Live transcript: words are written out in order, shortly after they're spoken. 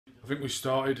think we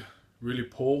started really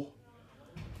poor.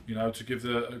 You know, to give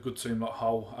a good team like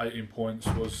Hull 18 points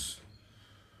was,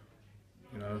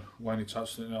 you know, Wayne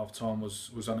touched it at half time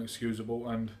was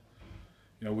unexcusable, and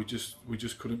you know we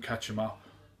just couldn't catch him up.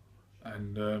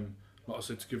 And like I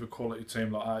said, to give a quality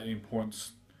team like 18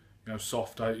 points, you know,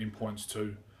 soft 18 points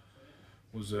too,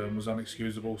 was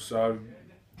unexcusable. So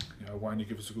you know, Wayne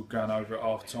gave us a good gun over at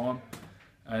half time,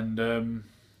 and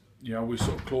you know, we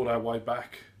sort of clawed our way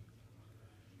back.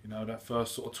 You know, that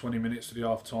first sort of 20 minutes to the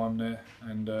half time there,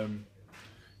 and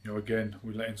you know, again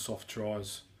we let in soft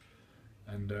tries,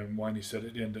 and Wayne said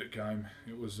at the end of the game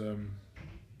it was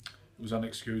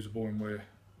unexcusable, and we're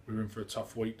in for a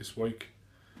tough week this week,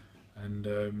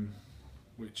 and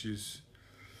which is,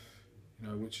 you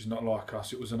know, which is not like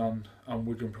us. It was an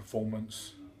un-Wigan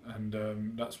performance,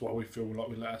 and that's why we feel like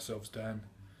we let ourselves down.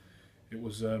 It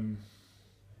was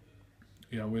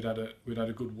you know, we'd had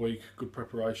a good week, good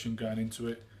preparation going into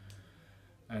it,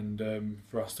 and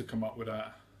for us to come up with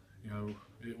that, you know,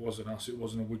 it wasn't us. It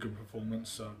wasn't a Wigan performance,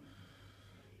 so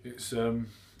it's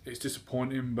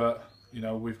disappointing. But you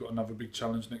know, we've got another big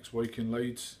challenge next week in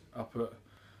Leeds, up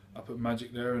at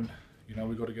Magic there, and you know,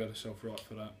 we've got to get ourselves right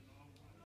for that.